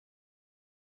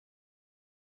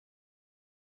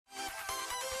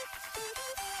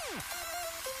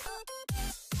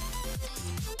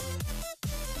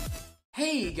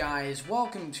Hey guys,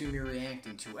 welcome to me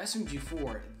reacting to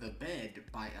SMG4, The Bed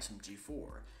by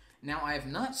SMG4. Now, I have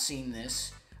not seen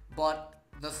this, but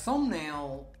the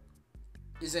thumbnail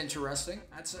is interesting,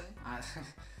 I'd say. I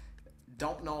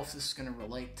don't know if this is going to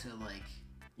relate to, like,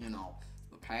 you know,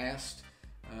 the past,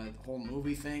 the whole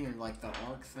movie thing, or, like, the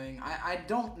arc thing. I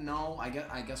don't know. I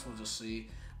guess we'll just see.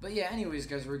 But yeah, anyways,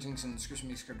 guys, originals in the description,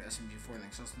 make sure to SMG4,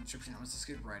 links in the description. Let's just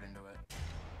get right into it.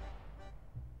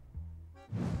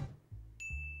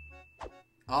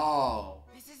 Oh.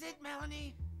 This is it,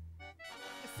 Melanie.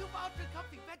 A super ultra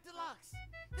comfy bed deluxe.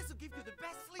 This will give you the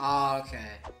best sleep. Oh,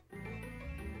 okay.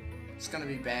 It's gonna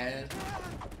be bad.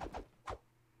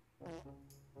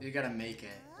 You gotta make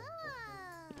it.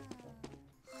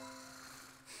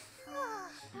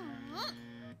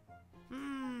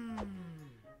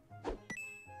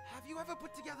 Have you ever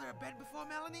put together a bed before,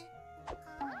 Melanie?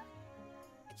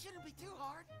 It shouldn't be too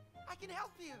hard. I can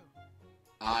help you.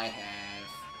 I have.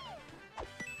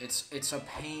 It's a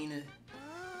pain.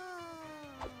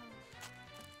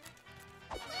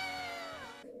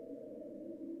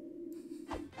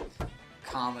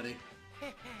 Comedy.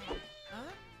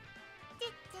 Huh?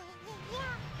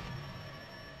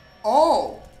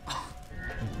 Oh!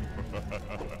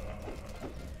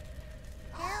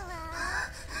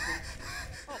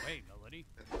 Oh, hey, Melody.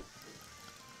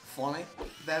 Funny?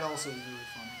 That also is really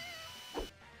funny.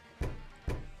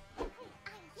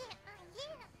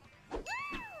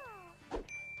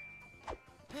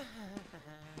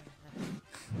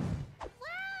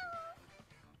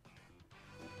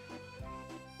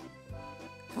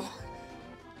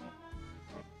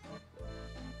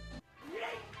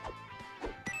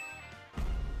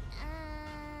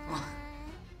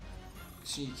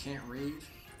 So you can't read?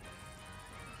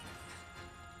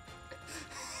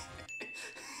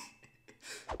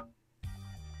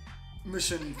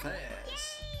 Mission pass.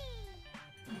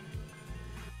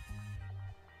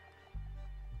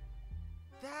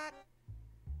 That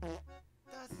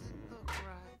doesn't look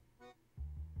right.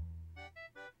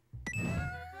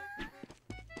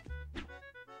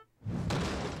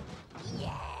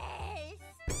 Yes!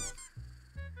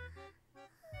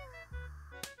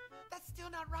 That's still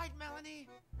not right, Melanie.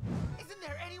 Isn't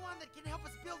there anyone that can help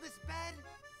us build this bed?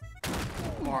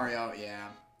 Mario,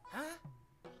 yeah. Huh?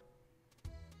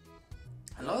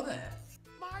 Hello there.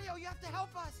 Mario, you have to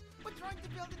help us. We're trying to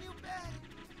build a new bed.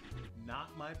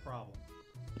 Not my problem.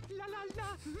 La la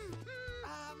la.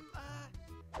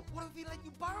 What if we let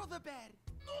you borrow the bed?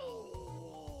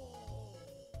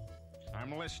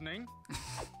 I'm listening.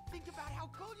 Think about how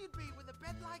cool you'd be with a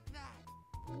bed like that.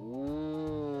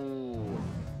 Ooh.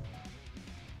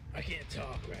 I can't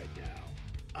talk right now.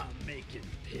 I'm making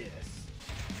piss.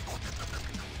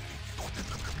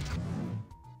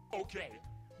 Okay,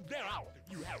 now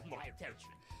you have my attention.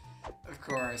 Of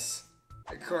course.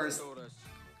 Of course.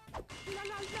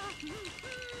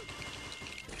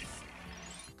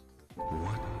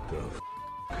 What the f?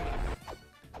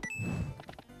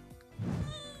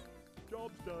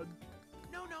 Job's done.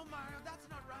 No, Mario, that's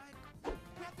not right.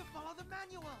 We have to follow the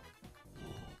manual.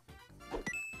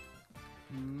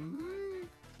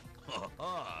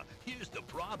 Here's the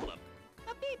problem.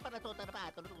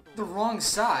 The wrong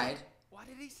side? What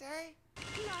did he say?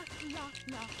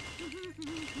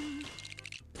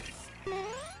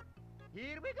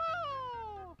 Here we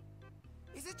go!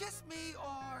 Is it just me,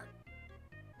 or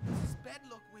does this bed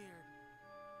look weird?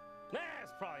 Nah,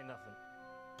 it's probably nothing.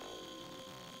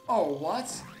 Oh,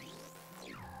 what?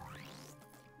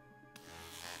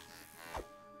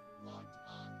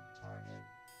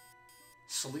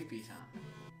 Sleepy time.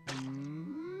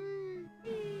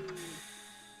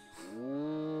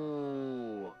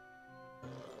 Ooh.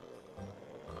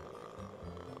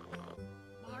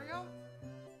 Mario?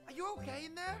 Are you okay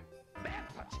in there? Bad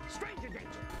touch, stranger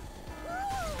danger.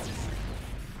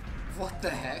 What the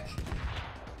heck?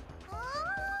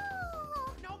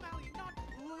 No, Melly, not.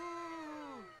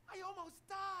 Ooh, I almost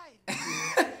died.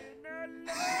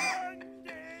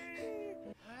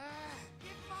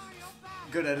 Give Mario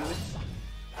back. Good editing.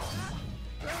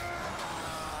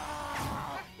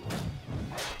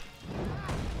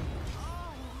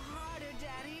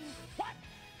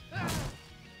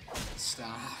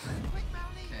 Stop. Quick,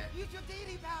 Melly, Okay. use your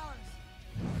deity powers.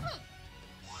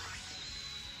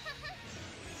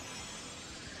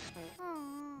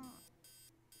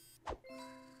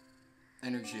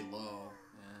 Energy low.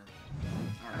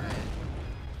 Yeah. Alright.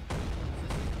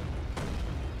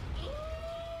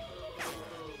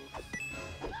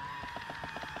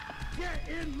 Get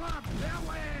in my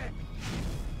belly!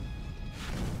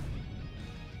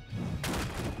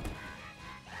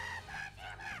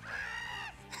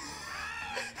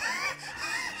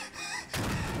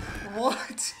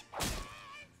 What?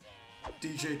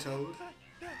 DJ Toad?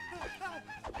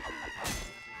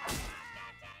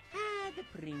 Ah, the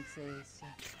princess.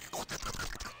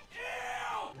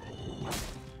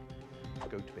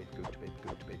 Go to bed, go to bed, go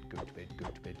to bed, go to bed, go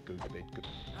to bed, go to bed, go.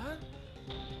 Huh?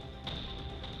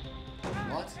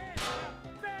 What?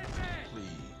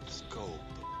 Please go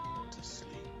to sleep.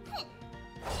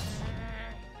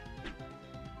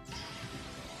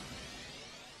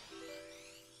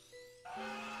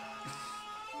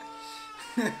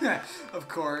 Of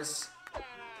course.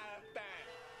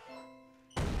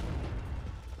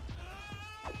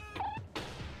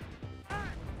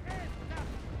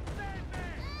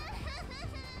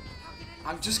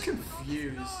 I'm just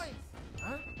confused.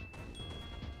 Huh?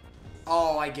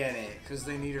 Oh, I get it. Because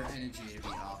they need her energy to be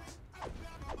up.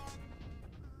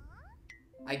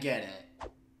 I get it.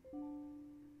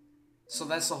 So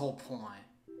that's the whole point.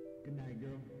 Good night,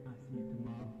 girl. I'll see you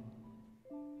tomorrow.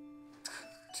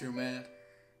 Too mad.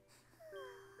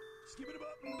 Skip it up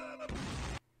and down.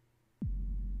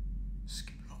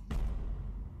 Skip it up.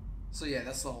 So yeah,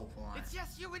 that's the whole point. It's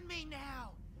just you and me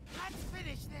now. Let's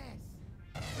finish this.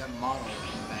 That model in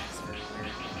the back's very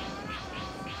weird.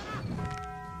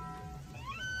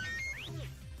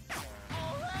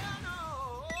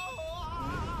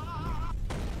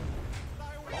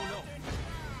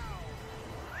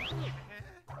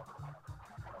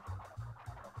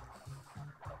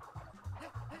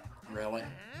 Really?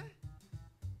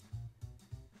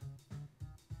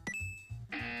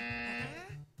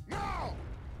 No!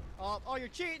 Oh, you're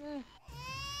cheating!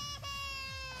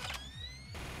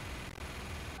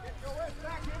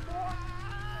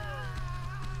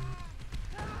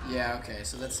 Yeah, okay,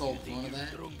 so that's the whole point of that.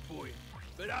 Strong boy,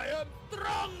 but I am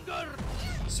stronger.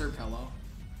 Sir Pillow.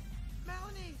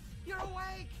 Melanie, you're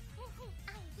awake.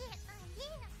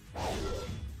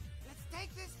 Let's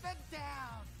take this bed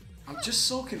down. I'm just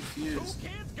so confused. Two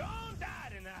kids gonna die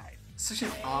tonight. Such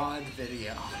an odd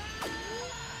video.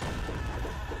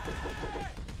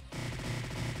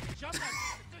 Shut that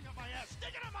thing up my ass.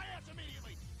 Stick it up my ass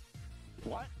immediately.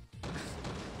 What? Oh,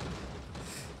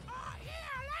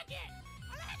 yeah, I like it.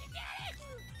 I like it. Get it.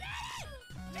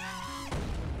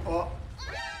 Oh,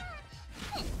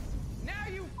 Now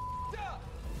you up.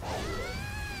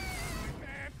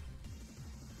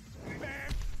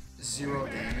 zero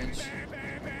damage.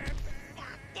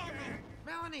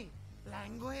 Melanie,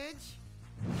 language?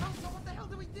 Oh, so what the hell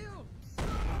do we do?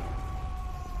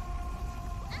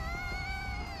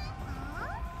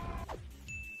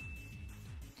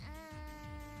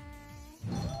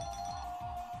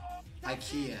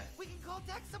 That's IKEA. it. We can call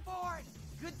tech support.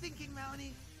 Good thinking,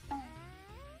 Melanie.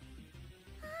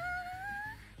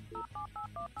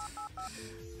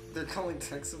 They're calling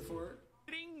tech support?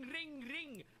 Ring, ring,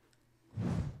 ring.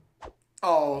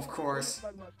 Oh, of course.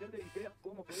 Hello?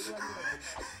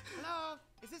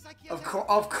 Is this IKEA? Of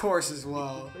course as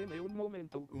well. Un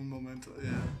momento, yeah.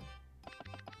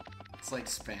 It's like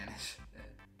Spanish.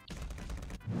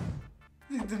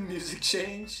 Yeah. The music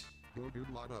change. Go dude,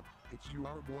 lock up. It's you,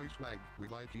 our boy Swag. We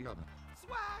like the oven.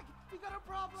 Swag! We got a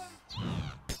problem!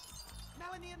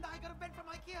 Melanie and I got a bed from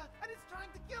IKEA, and it's trying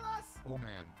to kill us! Oh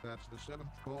man, that's the 7th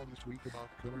call this week about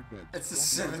colored beds. It's the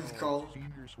Don't worry 7th at call. all.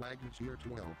 Senior Swag is here to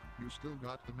help. You still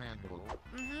got the manual.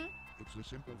 Mm-hmm. It's a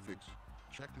simple fix.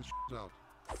 Check this out.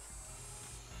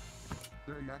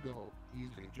 There you go.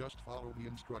 Easy. Just follow the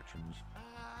instructions.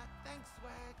 Thanks,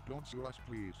 Swag. Don't sue us,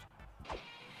 please.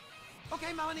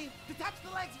 Okay, Melanie, detach the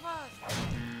legs first!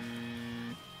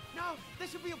 No, there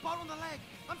should be a bolt on the leg.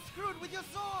 I'm screwed with your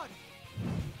sword!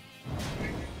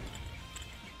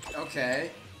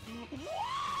 Okay.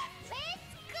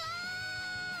 Let's go!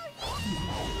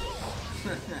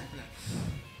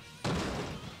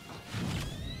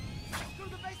 Screw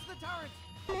the base of the turret!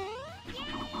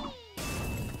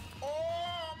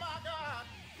 Oh my God!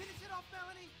 Finish it off,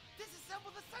 Melanie!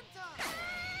 Disassemble the center!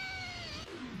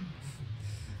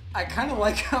 I kind of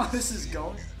like how this is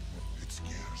going. It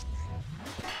scares me.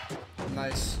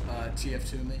 Nice TF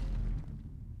to me.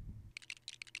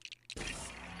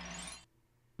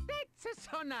 That's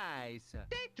so nice!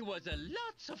 That was a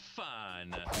lots of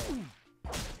fun.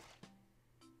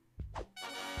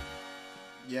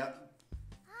 Yep.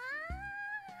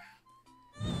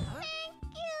 Thank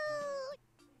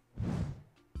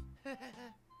you!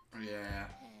 Yeah.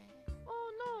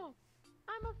 Oh no!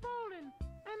 I'm a fallen,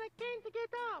 and I can't get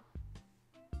up!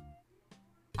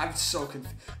 I'm so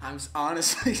confused.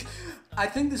 Honestly, I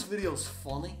think this video is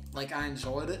funny. Like, I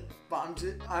enjoyed it, but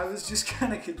I was just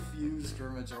kind of confused for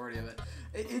a majority of it.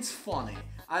 It's funny.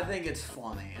 I think it's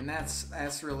funny, and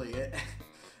that's really it.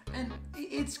 And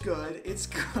it's good. It's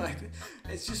good.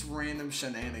 It's just random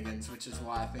shenanigans, which is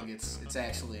why I think it's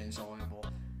actually enjoyable.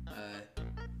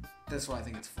 That's why I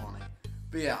think it's funny.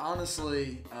 But yeah,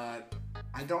 honestly,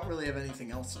 I don't really have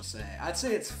anything else to say. I'd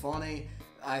say it's funny.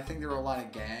 I think there were a lot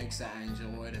of gags that I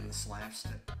enjoyed, and the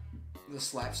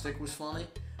slapstick was funny.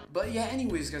 But yeah,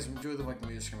 anyways, guys, enjoy the like,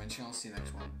 video, comment, channel. I'll see you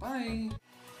next one. Bye.